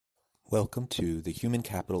Welcome to the Human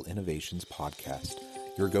Capital Innovations Podcast,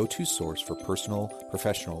 your go-to source for personal,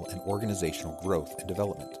 professional, and organizational growth and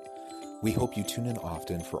development. We hope you tune in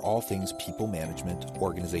often for all things people management,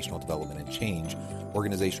 organizational development and change,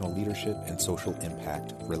 organizational leadership, and social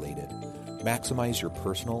impact related. Maximize your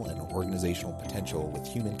personal and organizational potential with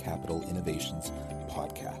Human Capital Innovations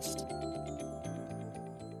Podcast.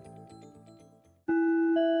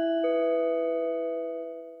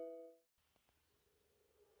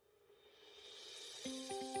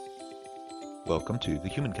 Welcome to the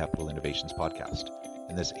Human Capital Innovations Podcast.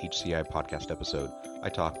 In this HCI podcast episode, I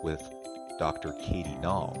talk with Dr. Katie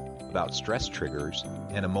Nall about stress triggers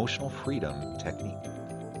and emotional freedom technique.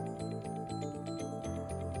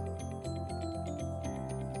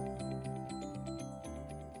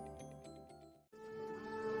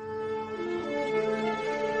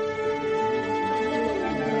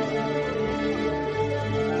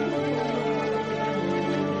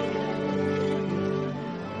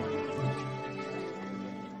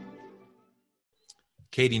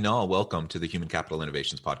 Katie Nall, welcome to the Human Capital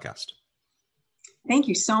Innovations Podcast. Thank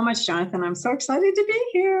you so much, Jonathan. I'm so excited to be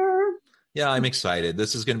here. Yeah, I'm excited.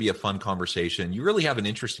 This is going to be a fun conversation. You really have an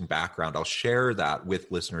interesting background. I'll share that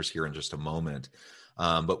with listeners here in just a moment.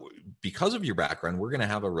 But because of your background, we're going to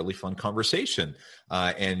have a really fun conversation.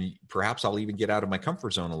 And perhaps I'll even get out of my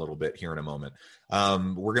comfort zone a little bit here in a moment.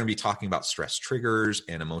 We're going to be talking about stress triggers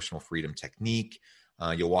and emotional freedom technique.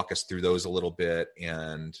 You'll walk us through those a little bit,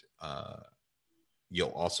 and you'll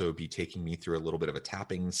also be taking me through a little bit of a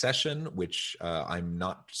tapping session, which I'm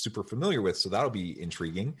not super familiar with, so that'll be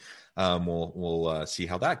intriguing. We'll see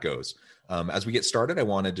how that goes. As we get started, I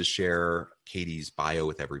wanted to share Katie's bio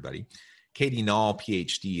with everybody. Katie Nall,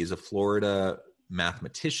 Ph.D., is a Florida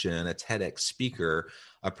mathematician, a TEDx speaker,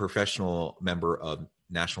 a professional member of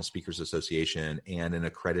National Speakers Association, and an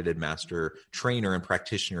accredited master trainer and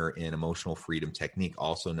practitioner in emotional freedom technique,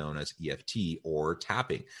 also known as EFT or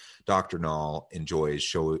tapping. Dr. Nall enjoys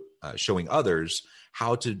showing others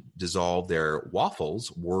how to dissolve their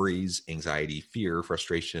waffles, worries, anxiety, fear,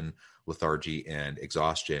 frustration, lethargy, and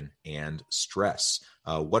exhaustion, and stress.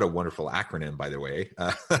 What a wonderful acronym, by the way.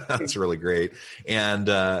 That's really great. And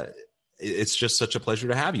it's just such a pleasure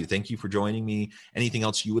to have you. Thank you for joining me. Anything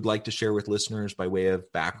else you would like to share with listeners by way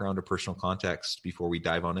of background or personal context before we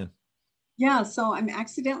dive on in? Yeah, so I'm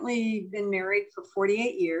accidentally been married for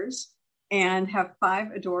 48 years and have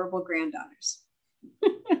 5 adorable granddaughters.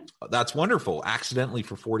 That's wonderful. Accidentally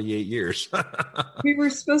for 48 years. We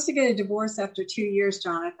were supposed to get a divorce after 2 years,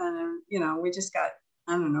 Jonathan, and we just got,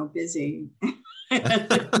 busy.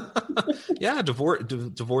 Yeah,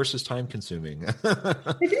 divorce is time consuming.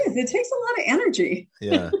 It is. It takes a lot of energy.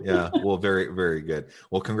 Yeah. Well, very, very good.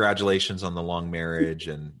 Well, congratulations on the long marriage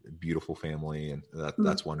and beautiful family. And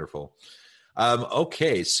that's wonderful.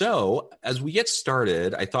 Okay. So as we get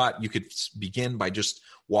started, I thought you could begin by just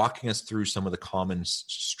walking us through some of the common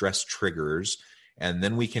stress triggers, and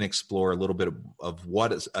then we can explore a little bit of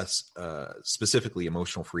what is specifically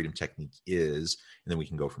emotional freedom technique is, and then we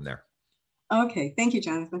can go from there. Okay. Thank you,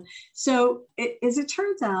 Jonathan. So as it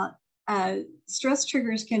turns out, stress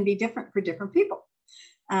triggers can be different for different people.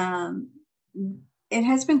 It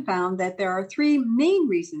has been found that there are 3 main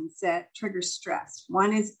reasons that trigger stress.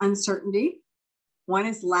 One is uncertainty, one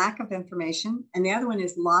is lack of information, and the other one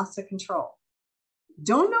is loss of control.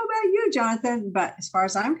 Don't know about you, Jonathan, but as far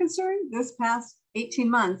as I'm concerned, this past 18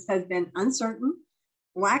 months has been uncertain,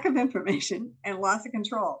 lack of information, and loss of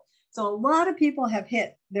control. So a lot of people have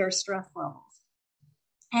hit their stress levels.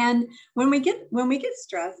 And when we get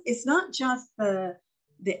stressed, it's not just the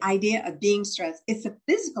idea of being stressed. It's a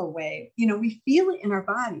physical way. We feel it in our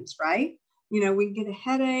bodies, right? We get a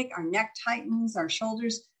headache, our neck tightens, our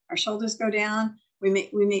shoulders go down. We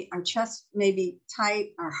make our chest may be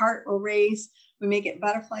tight, our heart will race. We may get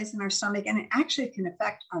butterflies in our stomach, and it actually can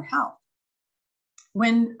affect our health.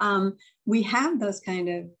 When we have those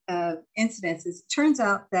kind of incidences, it turns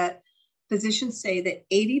out that physicians say that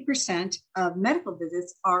 80% of medical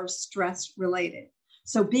visits are stress related.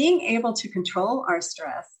 So being able to control our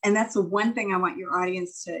stress, and that's the one thing I want your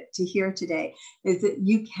audience to hear today, is that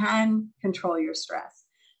you can control your stress,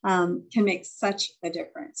 can make such a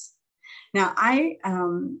difference. Now, I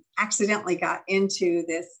accidentally got into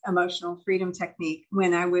this emotional freedom technique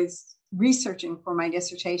when I was researching for my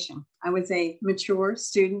dissertation. I was a mature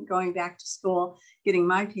student going back to school, getting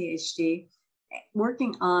my Ph.D.,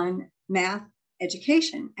 working on math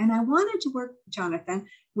education. And I wanted to work, Jonathan,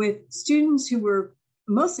 with students who were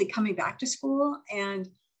mostly coming back to school and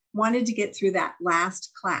wanted to get through that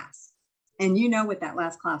last class. And you know what that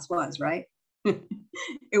last class was, right?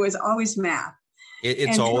 It was always math.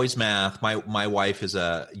 It's always math. My wife is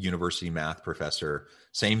a university math professor.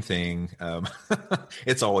 Same thing.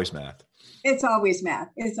 It's always math. It's always math.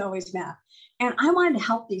 It's always math. And I wanted to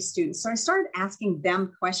help these students. So I started asking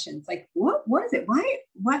them questions like, what was it? Why?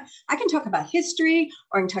 What? I can talk about history,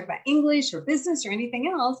 or I can talk about English or business or anything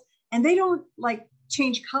else. And they don't like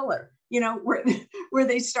change color, where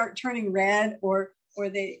they start turning red, or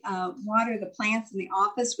they water the plants in the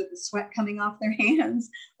office with the sweat coming off their hands,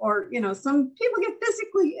 or, some people get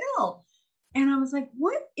physically ill. And I was like,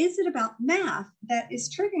 what is it about math that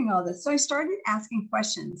is triggering all this? So I started asking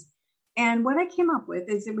questions. And what I came up with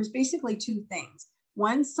is it was basically two things.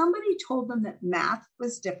 One, somebody told them that math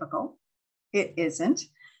was difficult. It isn't.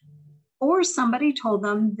 Or somebody told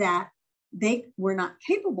them that they were not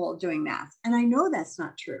capable of doing math. And I know that's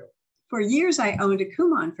not true. For years, I owned a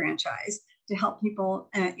Kumon franchise to help people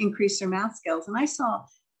increase their math skills. And I saw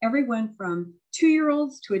everyone from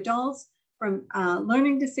 2-year-olds to adults, from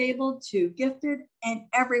learning disabled to gifted, and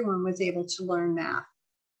everyone was able to learn math.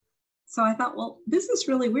 So I thought, well, this is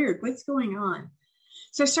really weird. What's going on?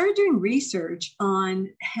 So I started doing research on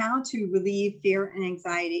how to relieve fear and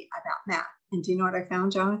anxiety about math. And do you know what I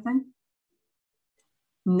found, Jonathan?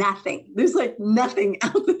 Nothing. There's like nothing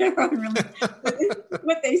out there on really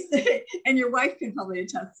what they say, and your wife can probably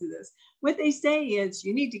attest to this. What they say is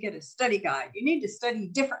you need to get a study guide. You need to study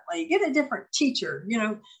differently. Get a different teacher.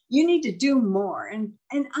 You need to do more. And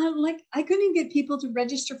I couldn't even get people to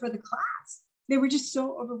register for the class. They were just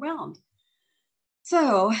so overwhelmed.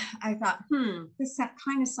 So I thought, this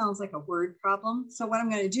kind of sounds like a word problem. So what I'm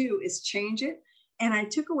going to do is change it. And I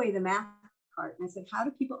took away the math part and I said, how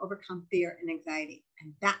do people overcome fear and anxiety?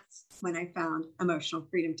 And that's when I found emotional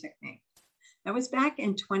freedom technique. That was back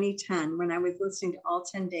in 2010 when I was listening to all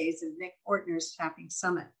 10 days of Nick Ortner's Tapping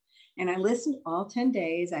Summit. And I listened all 10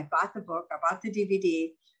 days. I bought the book. I bought the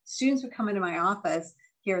DVD. Students would come into my office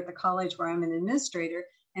here at the college where I'm an administrator.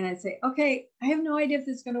 And I'd say, okay, I have no idea if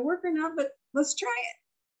this is going to work or not, but let's try it.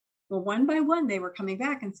 Well, one by one, they were coming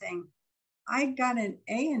back and saying, I got an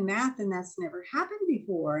A in math and that's never happened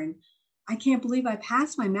before. And I can't believe I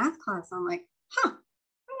passed my math class. I'm like, I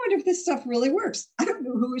wonder if this stuff really works. I don't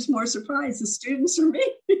know who was more surprised, the students or me.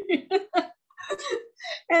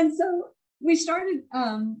 And so we started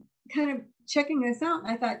kind of checking this out.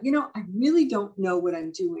 And I thought, I really don't know what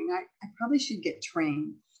I'm doing. I probably should get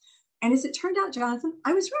trained. And as it turned out, Jonathan,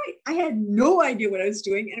 I was right. I had no idea what I was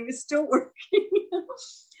doing and it was still working.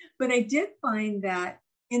 But I did find that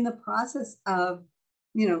in the process of,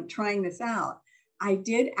 trying this out, I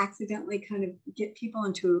did accidentally kind of get people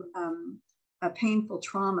into a painful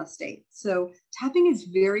trauma state. So tapping is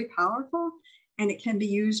very powerful and it can be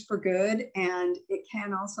used for good and it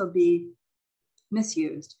can also be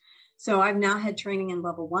misused. So I've now had training in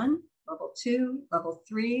level 1, level 2, level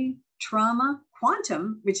 3, trauma,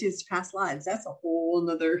 quantum, which is past lives. That's a whole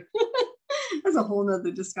nother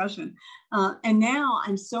discussion. And now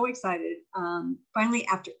I'm so excited. Finally,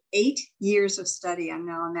 after 8 years of study, I'm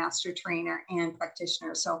now a master trainer and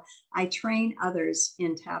practitioner. So I train others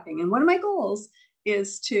in tapping. And one of my goals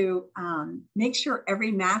is to make sure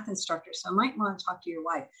every math instructor, so I might want to talk to your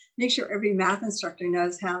wife, make sure every math instructor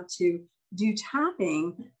knows how to do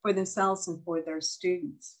tapping for themselves and for their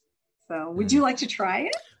students. So would you like to try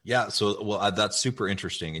it? Yeah. So, that's super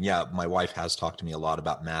interesting. And yeah, my wife has talked to me a lot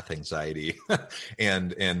about math anxiety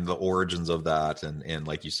and the origins of that. And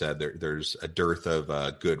like you said, there's a dearth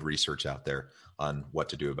of good research out there on what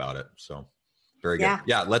to do about it. So very good.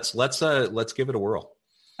 Yeah. Let's give it a whirl.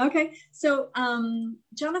 Okay. So,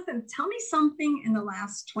 Jonathan, tell me something in the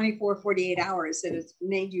last 24, 48 hours that has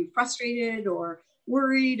made you frustrated or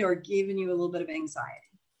worried or given you a little bit of anxiety.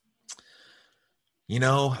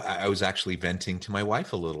 I was actually venting to my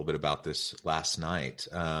wife a little bit about this last night,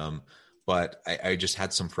 but I just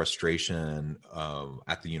had some frustration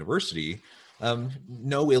at the university.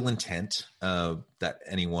 No ill intent that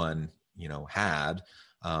anyone, had,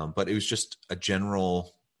 but it was just a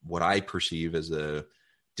general, what I perceive as a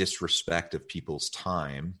disrespect of people's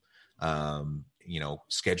time.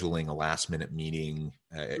 Scheduling a last minute meeting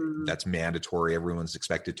that's mandatory. Everyone's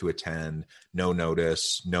expected to attend, no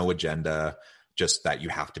notice, no agenda. Just that you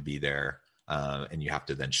have to be there and you have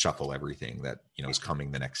to then shuffle everything that, is coming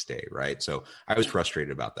the next day. Right. So I was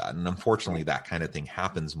frustrated about that. And unfortunately, that kind of thing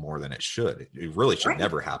happens more than it should. It really should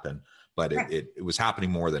never happen, but it was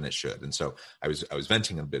happening more than it should. And so I was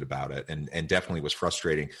venting a bit about it and definitely was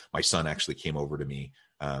frustrating. My son actually came over to me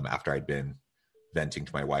after I'd been venting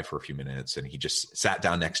to my wife for a few minutes and he just sat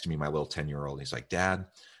down next to me, my little 10-year-old. He's like, Dad,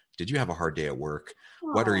 did you have a hard day at work?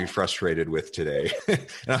 What are you Oh, frustrated with today? And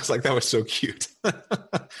I was like, that was so cute.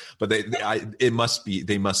 But they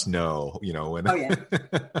must know, when. oh yeah.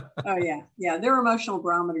 Oh yeah. Yeah. Their emotional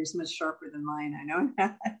barometer is much sharper than mine. I know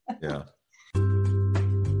that. Yeah.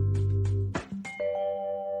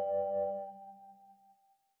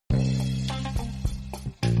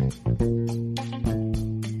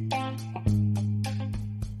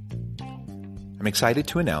 I'm excited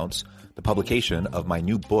to announce the publication of my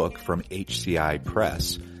new book from HCI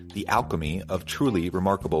Press, The Alchemy of Truly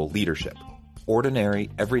Remarkable Leadership: Ordinary,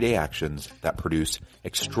 Everyday Actions That Produce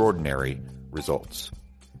Extraordinary Results.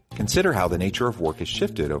 Consider how the nature of work has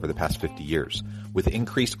shifted over the past 50 years. With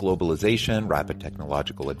increased globalization, rapid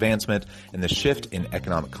technological advancement, and the shift in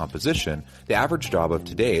economic composition, the average job of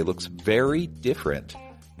today looks very different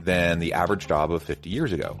than the average job of 50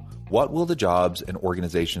 years ago. What will the jobs and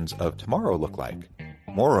organizations of tomorrow look like?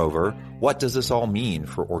 Moreover, what does this all mean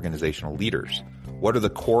for organizational leaders? What are the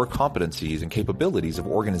core competencies and capabilities of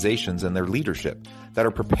organizations and their leadership that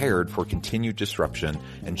are prepared for continued disruption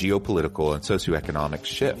and geopolitical and socioeconomic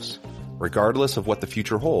shifts? Regardless of what the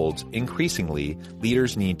future holds, increasingly,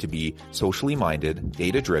 leaders need to be socially minded,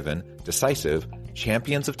 data-driven, decisive,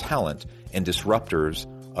 champions of talent, and disruptors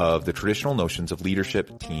of the traditional notions of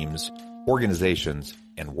leadership, teams, organizations,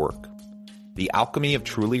 and work. The Alchemy of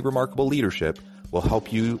Truly Remarkable Leadership will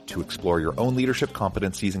help you to explore your own leadership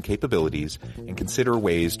competencies and capabilities and consider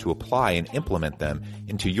ways to apply and implement them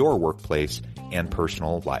into your workplace and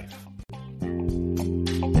personal life.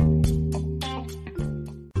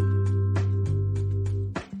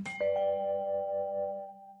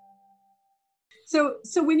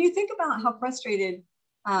 So when you think about how frustrated,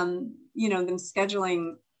 them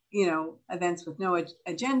scheduling, events with no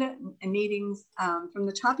agenda and meetings, from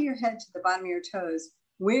the top of your head to the bottom of your toes,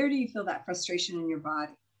 where do you feel that frustration in your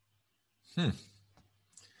body?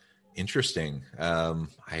 Interesting.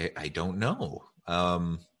 I don't know.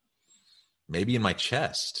 Maybe in my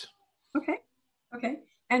chest. Okay.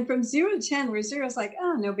 And from 0 to 10, where 0 is like,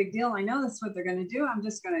 oh, no big deal. I know that's what they're going to do. I'm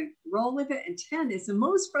just going to roll with it. And 10 is the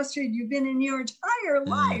most frustrated you've been in your entire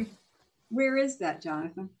life. Where is that,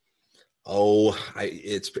 Jonathan? Oh,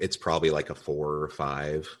 it's probably like a 4 or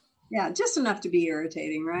 5. Yeah, just enough to be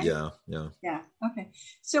irritating, right? Yeah. Okay.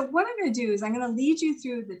 So what I'm going to do is I'm going to lead you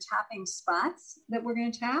through the tapping spots that we're going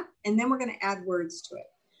to tap, and then we're going to add words to it.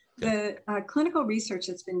 Okay. The clinical research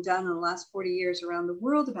that's been done in the last 40 years around the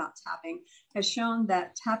world about tapping has shown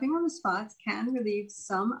that tapping on the spots can relieve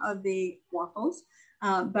some of the waffles,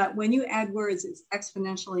 but when you add words, it's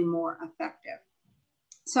exponentially more effective.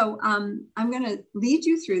 So I'm going to lead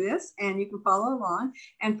you through this, and you can follow along.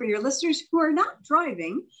 And for your listeners who are not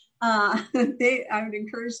driving, I would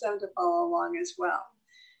encourage them to follow along as well.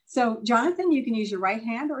 So Jonathan, you can use your right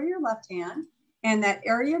hand or your left hand, and that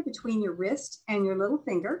area between your wrist and your little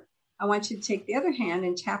finger, I want you to take the other hand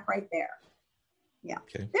and tap right there. Yeah,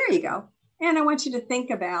 okay. There you go. And I want you to think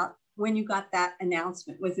about when you got that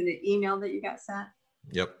announcement. Was it an email that you got sent?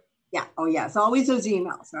 Yep. Yeah. Oh, yeah. It's always those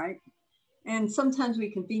emails, right? And sometimes we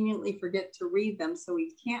conveniently forget to read them, so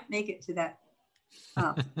we can't make it to that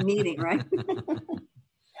meeting, right?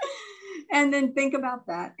 And then think about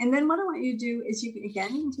that. And then what I want you to do is you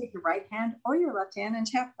can take your right hand or your left hand and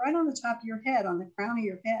tap right on the top of your head, on the crown of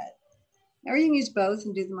your head. Or you can use both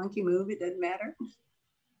and do the monkey move. It doesn't matter.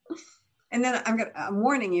 And then I'm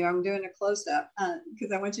warning you, I'm doing a close-up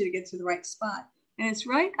because I want you to get to the right spot. And it's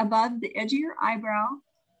right above the edge of your eyebrow,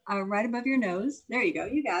 right above your nose. There you go.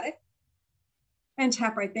 You got it. And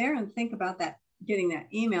tap right there and think about that, getting that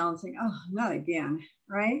email and saying, oh, not again,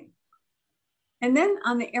 right? And then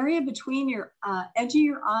on the area between your edge of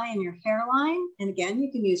your eye and your hairline, and again,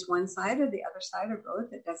 you can use one side or the other side or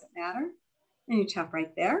both, it doesn't matter. And you tap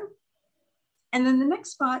right there. And then the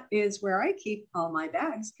next spot is where I keep all my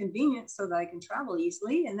bags, convenient so that I can travel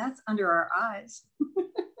easily, and that's under our eyes.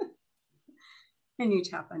 And you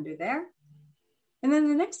tap under there. And then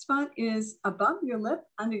the next spot is above your lip,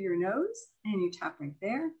 under your nose, and you tap right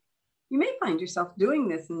there. You may find yourself doing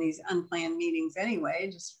this in these unplanned meetings anyway,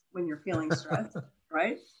 just when you're feeling stressed,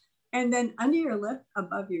 right? And then under your lip,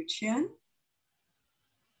 above your chin.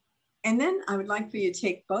 And then I would like for you to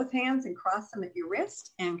take both hands and cross them at your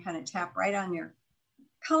wrist and kind of tap right on your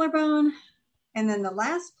collarbone. And then the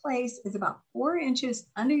last place is about 4 inches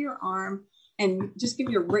under your arm, and just give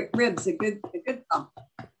your ribs a good thump.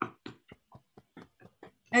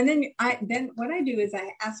 And then what I do is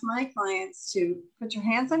I ask my clients to put your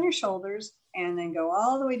hands on your shoulders and then go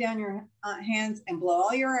all the way down your hands and blow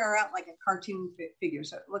all your air out like a cartoon figure.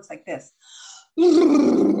 So it looks like this.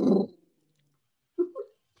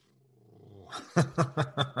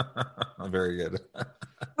 Very good.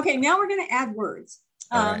 Okay, now we're going to add words.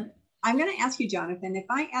 All right. I'm going to ask you, Jonathan, if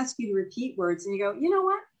I ask you to repeat words and you go, you know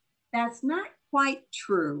what? That's not quite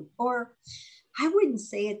true. Or I wouldn't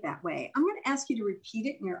say it that way. I'm going to ask you to repeat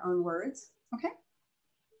it in your own words. Okay?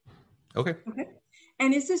 Okay. Okay.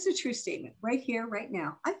 And is this a true statement? Right here, right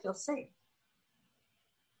now, I feel safe.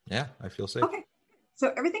 Yeah, I feel safe. Okay.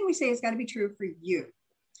 So everything we say has got to be true for you.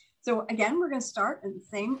 So again, we're going to start in the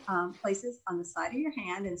same places on the side of your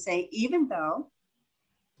hand and say, even though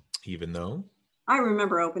I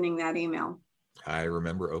remember opening that email.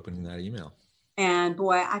 And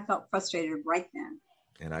boy, I felt frustrated right then.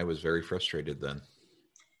 And I was very frustrated then.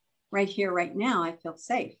 Right here, right now, I feel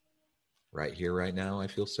safe. Right here, right now, I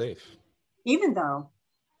feel safe. Even though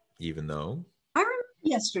I remember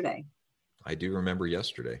yesterday. I do remember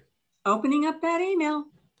yesterday. Opening up that email.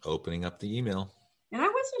 Opening up the email. And I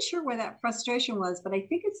wasn't sure where that frustration was, but I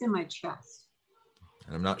think it's in my chest.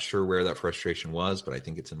 And I'm not sure where that frustration was, but I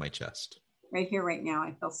think it's in my chest. Right here, right now,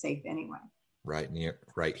 I feel safe anyway. Right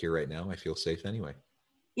here, right now, I feel safe anyway.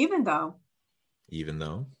 Even though.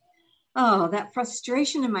 Oh, that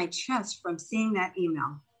frustration in my chest from seeing that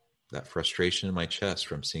email.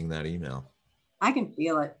 I can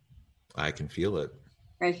feel it.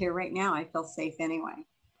 Right here, right now, I feel safe anyway.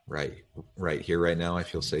 Right here, right now, I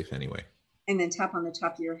feel safe anyway. And then tap on the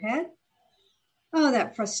top of your head. Oh,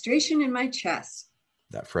 that frustration in my chest.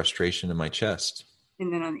 And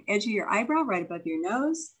then on the edge of your eyebrow, right above your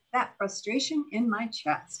nose, that frustration in my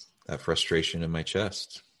chest. And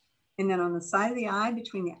then on the side of the eye,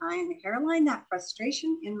 between the eye and the hairline, that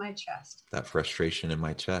frustration in my chest. And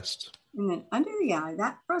then under the eye,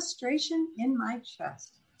 that frustration in my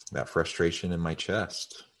chest.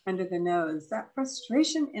 Under the nose, that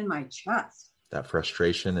frustration in my chest. Under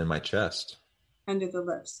the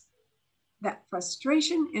lips, that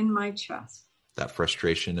frustration in my chest.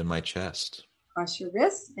 Cross your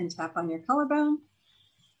wrists and tap on your collarbone.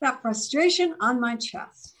 That frustration on my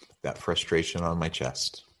chest.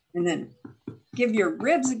 And then give your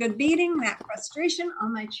ribs a good beating. That frustration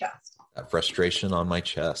on my chest.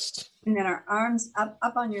 And then our arms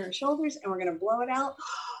up on your shoulders, and we're going to blow it out.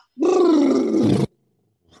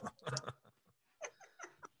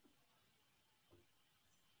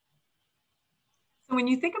 So when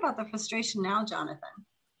you think about the frustration now, Jonathan,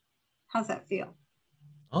 how's that feel?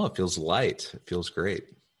 Oh, it feels light. It feels great.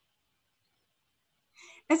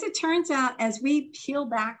 As it turns out, as we peel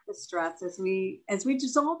back the stress, as we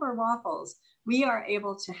dissolve our waffles, we are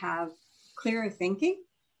able to have clearer thinking.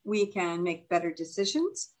 We can make better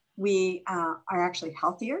decisions. We are actually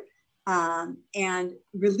healthier. And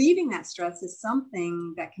relieving that stress is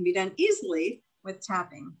something that can be done easily with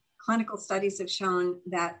tapping. Clinical studies have shown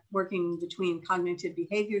that working between cognitive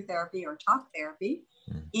behavior therapy or talk therapy,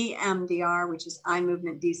 EMDR, which is eye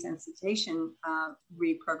movement desensitization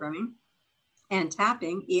reprogramming, and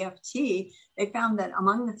tapping, EFT, they found that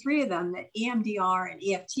among the three of them, that EMDR and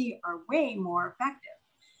EFT are way more effective.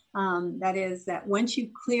 That is that once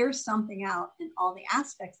you clear something out in all the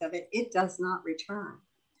aspects of it, it does not return.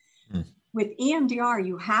 With EMDR,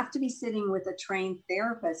 you have to be sitting with a trained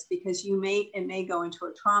therapist because it may go into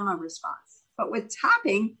a trauma response. But with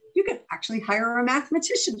tapping, you can actually hire a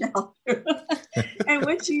mathematician to help you. And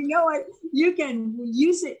once you know it, you can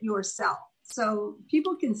use it yourself. So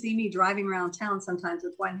people can see me driving around town sometimes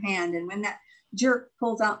with one hand. And when that jerk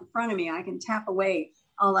pulls out in front of me, I can tap away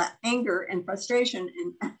all that anger and frustration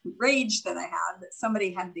and rage that I have that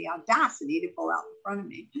somebody had the audacity to pull out in front of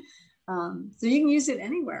me. So you can use it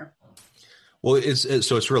anywhere. Well,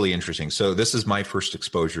 it's really interesting. So this is my first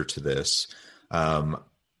exposure to this. I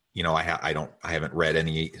haven't read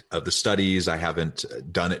any of the studies. I haven't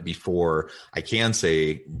done it before. I can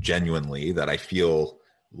say genuinely that I feel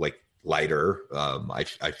like lighter.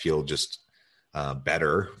 I feel just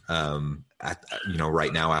better.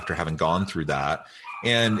 Right now after having gone through that,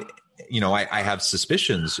 and I have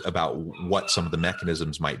suspicions about what some of the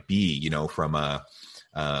mechanisms might be. From a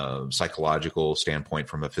psychological standpoint,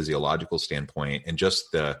 from a physiological standpoint, and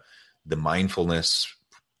just the mindfulness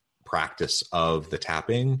practice of the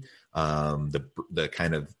tapping, the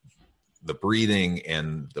kind of the breathing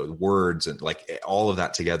and the words and like all of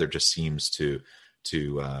that together just seems to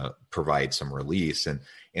provide some release. And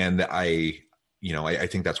I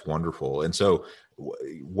think that's wonderful. And so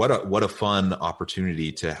what a fun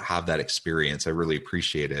opportunity to have that experience. I really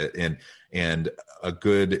appreciate it. And a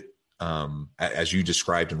good, as you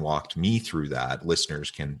described and walked me through that, listeners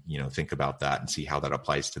can, think about that and see how that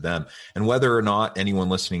applies to them. And whether or not anyone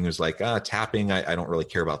listening is like, tapping, I don't really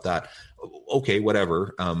care about that. Okay,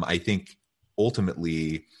 whatever. I think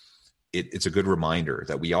ultimately it's a good reminder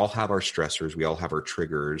that we all have our stressors. We all have our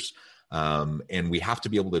triggers. And we have to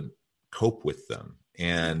be able to cope with them.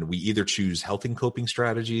 And we either choose healthy coping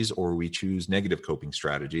strategies or we choose negative coping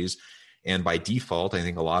strategies. And by default, I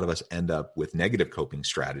think a lot of us end up with negative coping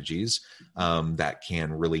strategies that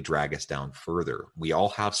can really drag us down further. We all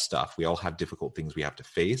have stuff. We all have difficult things we have to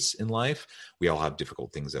face in life. We all have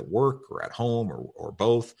difficult things at work or at home or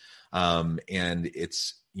both. And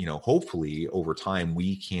it's, hopefully over time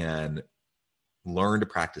we can learn to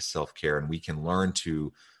practice self-care, and we can learn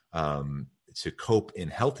to cope in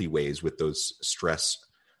healthy ways with those stress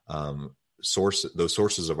those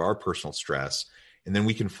sources of our personal stress. And then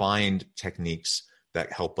we can find techniques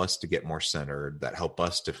that help us to get more centered, that help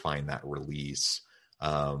us to find that release,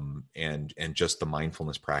 and just the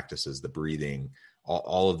mindfulness practices, the breathing,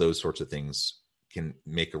 all of those sorts of things can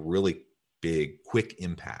make a really big, quick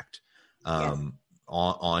impact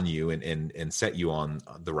on you and set you on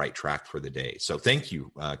the right track for the day. So thank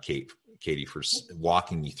you, Katie, for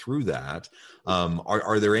walking me through that.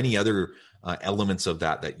 Are there any other elements of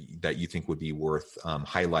that you think would be worth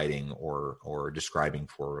highlighting or describing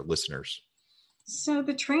for listeners? So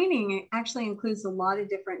the training actually includes a lot of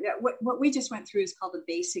different, what we just went through is called a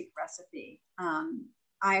basic recipe.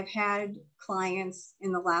 I've had clients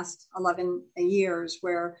in the last 11 years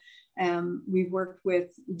where we've worked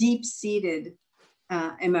with deep-seated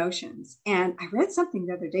emotions. And I read something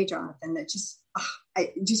the other day, Jonathan, that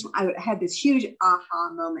I had this huge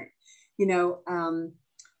aha moment.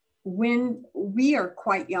 When we are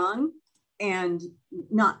quite young and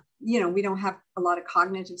not, we don't have a lot of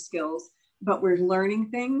cognitive skills, but we're learning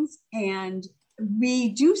things, and we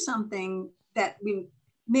do something that we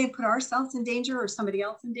may have put ourselves in danger or somebody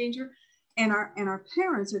else in danger, and our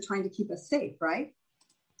parents are trying to keep us safe, right?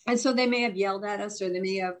 And so they may have yelled at us, or they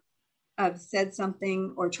may have said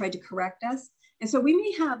something or tried to correct us. And so we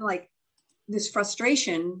may have like this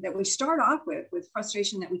frustration that we start off with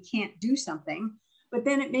frustration that we can't do something, but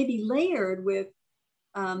then it may be layered with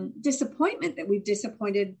disappointment that we've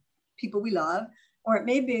disappointed people we love, or it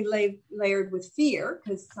may be layered with fear,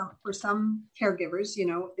 because for some caregivers,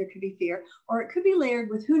 there could be fear, or it could be layered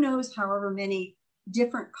with who knows however many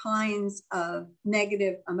different kinds of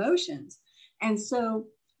negative emotions. And so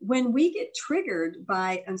when we get triggered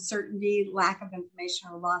by uncertainty, lack of information,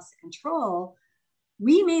 or loss of control,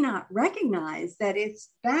 we may not recognize that it's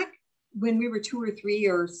back when we were 2 or 3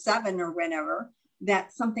 or 7 or whenever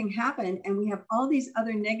that something happened, and we have all these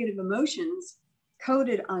other negative emotions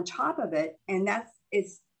coded on top of it, and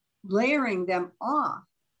it's layering them off.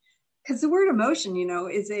 Because the word emotion,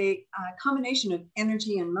 is a combination of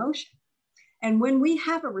energy and motion. And when we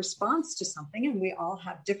have a response to something, and we all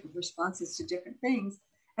have different responses to different things,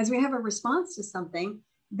 as we have a response to something,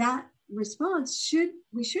 that response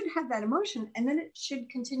we should have that emotion, and then it should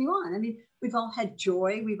continue on. I mean, we've all had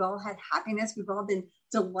joy, we've all had happiness, we've all been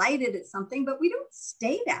delighted at something, but we don't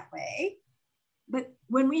stay that way. But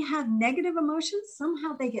when we have negative emotions,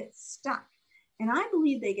 somehow they get stuck. And I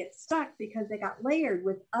believe they get stuck because they got layered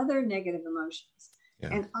with other negative emotions. Yeah.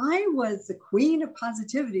 And I was the queen of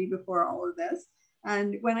positivity before all of this.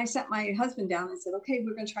 And when I sat my husband down and said, okay,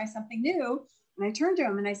 we're going to try something new. And I turned to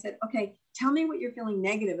him and I said, okay, tell me what you're feeling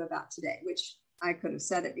negative about today, which I could have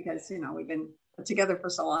said it because, we've been together for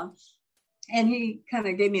so long. And he kind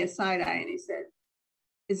of gave me a side eye and he said,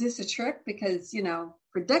 is this a trick? Because,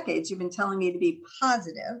 for decades, you've been telling me to be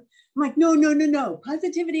positive. I'm like, no.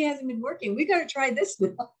 Positivity hasn't been working. We got to try this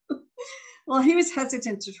now. Well, he was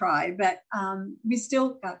hesitant to try, but we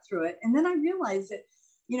still got through it. And then I realized that,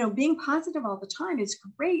 being positive all the time is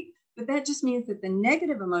great, but that just means that the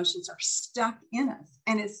negative emotions are stuck in us,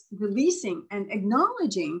 and it's releasing and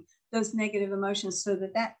acknowledging those negative emotions so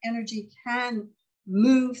that energy can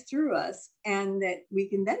move through us, and that we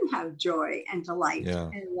can then have joy and delight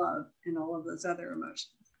and love and all of those other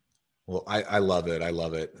emotions. Well, I love it. I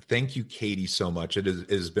love it. Thank you, Katie, so much. It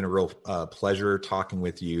has been a real pleasure talking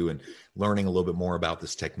with you and learning a little bit more about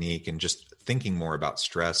this technique and just thinking more about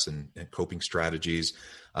stress and coping strategies.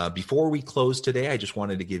 Before we close today, I just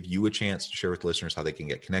wanted to give you a chance to share with listeners how they can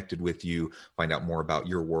get connected with you, find out more about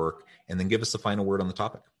your work, and then give us the final word on the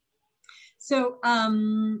topic. So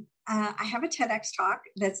I have a TEDx talk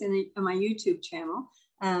that's in my YouTube channel.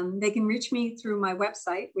 They can reach me through my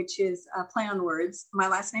website, which is play on words. My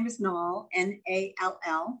last name is Nall,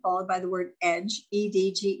 Nall, followed by the word edge,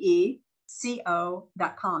 EDGECO.com.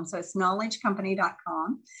 So it's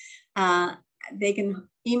knowledgecompany.com. They can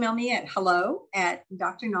email me at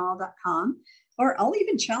hello@drnall.com, or I'll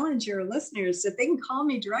even challenge your listeners that they can call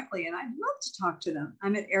me directly, and I'd love to talk to them.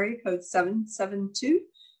 I'm at area code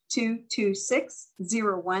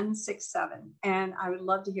 772-226-0167, and I would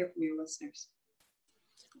love to hear from your listeners.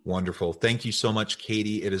 Wonderful. Thank you so much,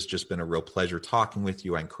 Katie. It has just been a real pleasure talking with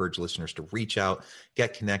you. I encourage listeners to reach out,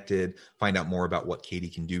 get connected, find out more about what Katie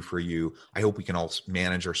can do for you. I hope we can all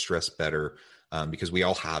manage our stress better because we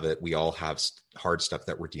all have it. We all have hard stuff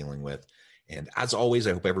that we're dealing with. And as always,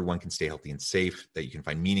 I hope everyone can stay healthy and safe, that you can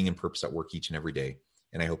find meaning and purpose at work each and every day.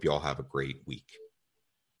 And I hope you all have a great week.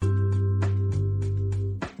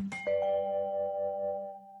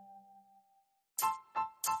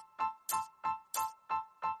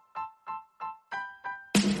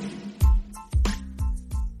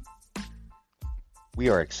 We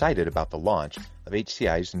are excited about the launch of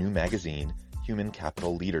HCI's new magazine, Human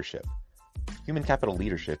Capital Leadership. Human Capital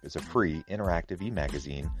Leadership is a free, interactive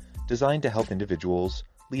e-magazine designed to help individuals,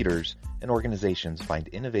 leaders, and organizations find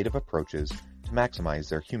innovative approaches to maximize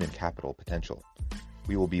their human capital potential.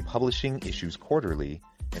 We will be publishing issues quarterly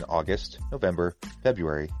in August, November,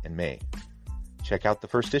 February, and May. Check out the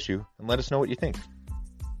first issue and let us know what you think.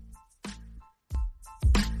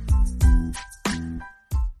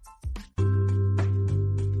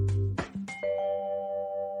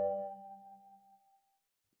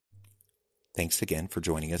 Thanks again for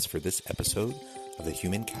joining us for this episode of the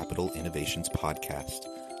Human Capital Innovations Podcast.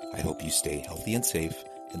 I hope you stay healthy and safe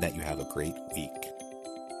and that you have a great week.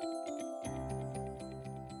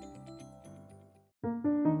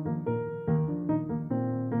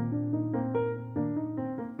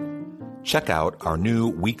 Check out our new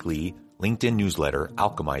weekly LinkedIn newsletter,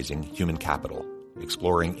 Alchemizing Human Capital,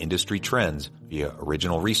 exploring industry trends via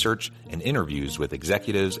original research and interviews with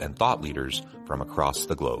executives and thought leaders from across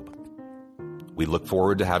the globe. We look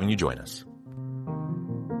forward to having you join us.